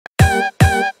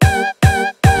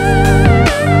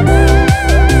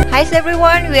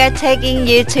everyone, we are taking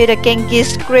you to the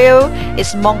Genghis Grill.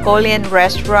 It's Mongolian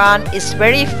restaurant. It's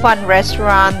very fun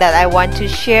restaurant that I want to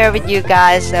share with you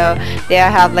guys. So they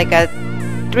have like a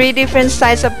 3 different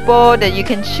size of bowl that you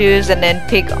can choose and then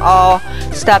pick all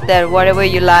stuff that whatever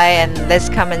you like, and let's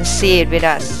come and see it with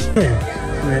us.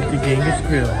 We're at the Genghis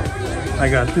Grill. I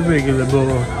got the regular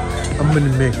bowl. I'm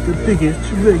gonna make the biggest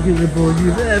regular bowl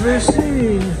you've ever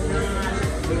seen.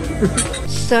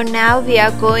 So now we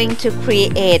are going to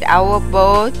create our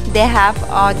bowl. They have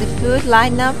all the food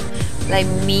lined up like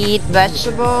meat,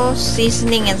 vegetables,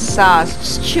 seasoning and sauce.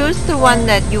 Just choose the one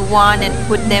that you want and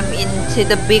put them into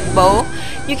the big bowl.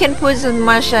 You can put as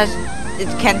much as it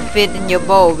can fit in your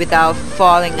bowl without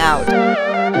falling out.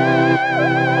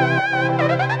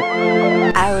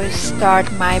 I will start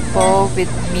my bowl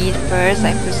with meat first.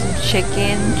 I put some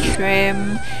chicken,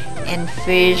 shrimp and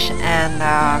fish and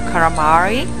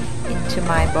calamari into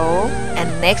my bowl,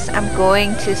 and next I'm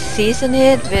going to season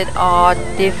it with all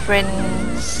different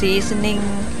seasoning.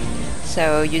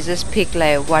 So you just pick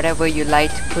like whatever you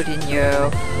like to put in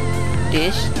your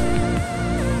dish.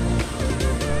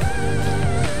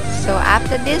 So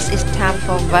after this, it's time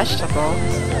for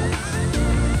vegetables.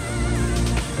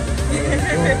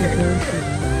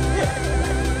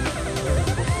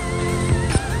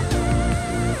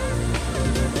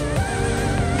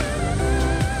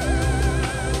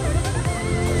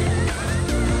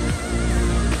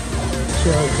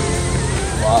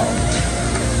 Wow.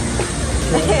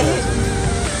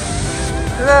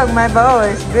 Look, my bowl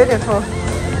is beautiful.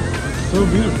 So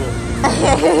beautiful.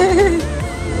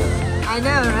 I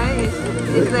know, right?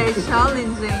 It's like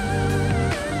challenging.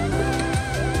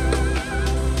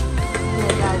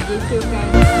 Like I give you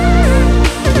guys.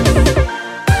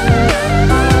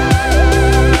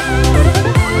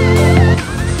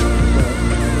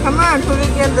 Come on, put it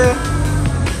in the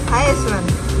highest one.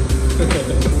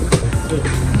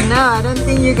 No, I don't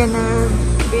think you're gonna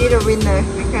be the winner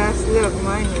because look,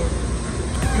 mine is.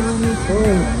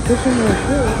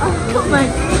 Oh my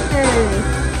goodness!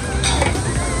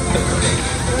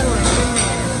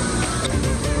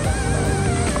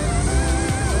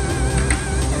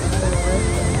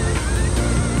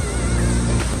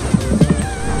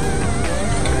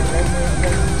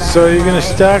 So you're gonna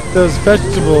stack those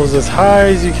vegetables as high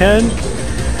as you can.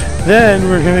 Then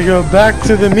we're gonna go back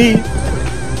to the meat.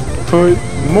 Put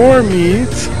more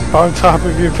meat on top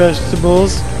of your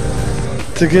vegetables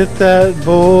to get that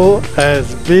bowl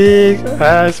as big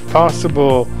as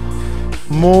possible.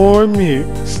 More meat.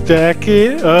 Stack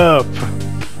it up.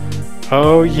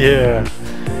 Oh yeah.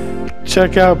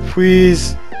 Check out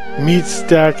Pui's meat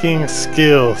stacking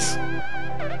skills.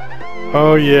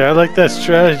 Oh yeah, I like that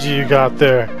strategy you got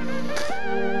there.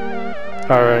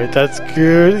 Alright, that's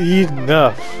good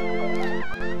enough.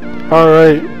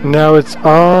 Alright, now it's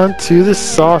on to the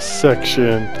sauce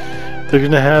section. They're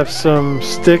gonna have some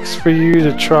sticks for you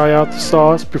to try out the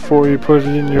sauce before you put it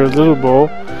in your little bowl.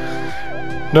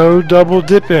 No double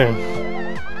dipping.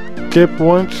 Dip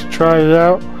once, try it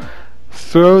out,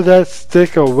 throw that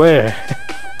stick away.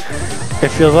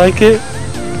 If you like it,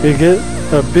 you get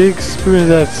a big spoon of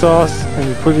that sauce and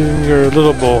you put it in your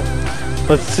little bowl.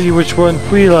 Let's see which one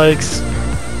Pui likes.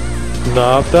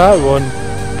 Not that one.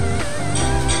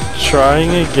 Trying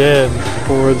again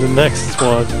for the next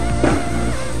one.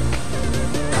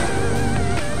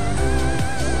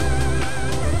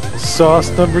 Sauce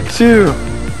number 2.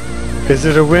 Is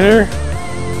it a winner?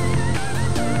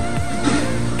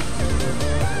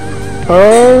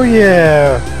 Oh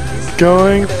yeah!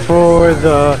 Going for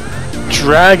the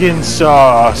dragon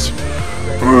sauce.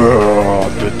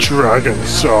 The dragon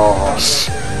sauce.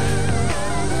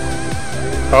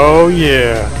 Oh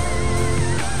yeah.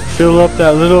 Fill up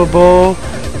that little bowl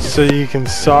so you can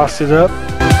sauce it up.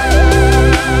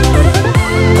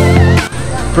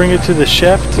 Bring it to the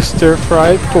chef to stir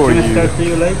fry it for you.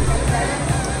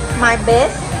 My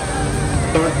best?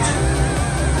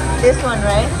 This one,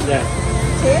 right? Yeah.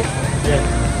 This? Yeah.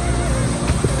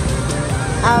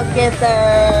 I'll get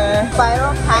the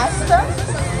spiral pasta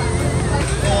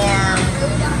and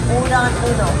udon.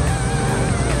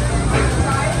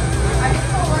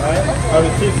 Alright, I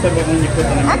will see some when you put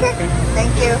them in. Okay,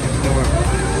 thank you.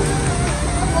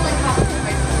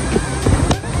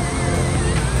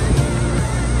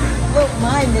 Look,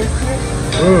 mine is here.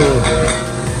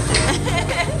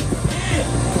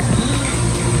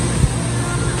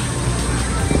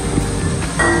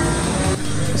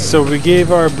 So we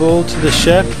gave our bowl to the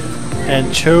chef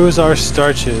and chose our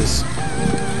starches.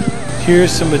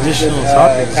 Here's some additional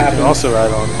toppings you can also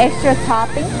add on. Extra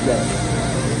topping?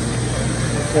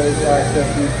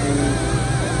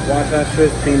 Water,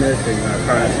 Swiss peanuts, and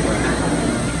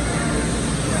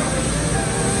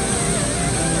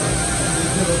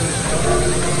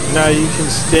Now you can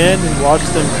stand and watch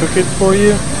them cook it for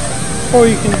you, or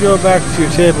you can go back to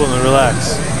your table and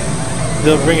relax.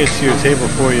 They'll bring it to your table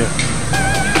for you.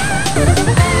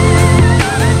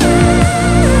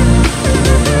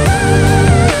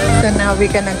 So now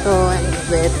we're gonna go and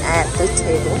wait at the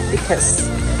table because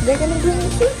they're gonna bring the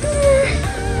food here.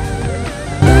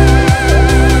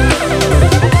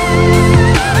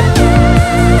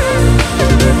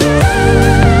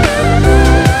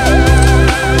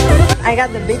 I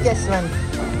got the biggest one.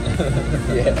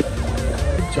 Yeah.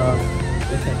 Good job.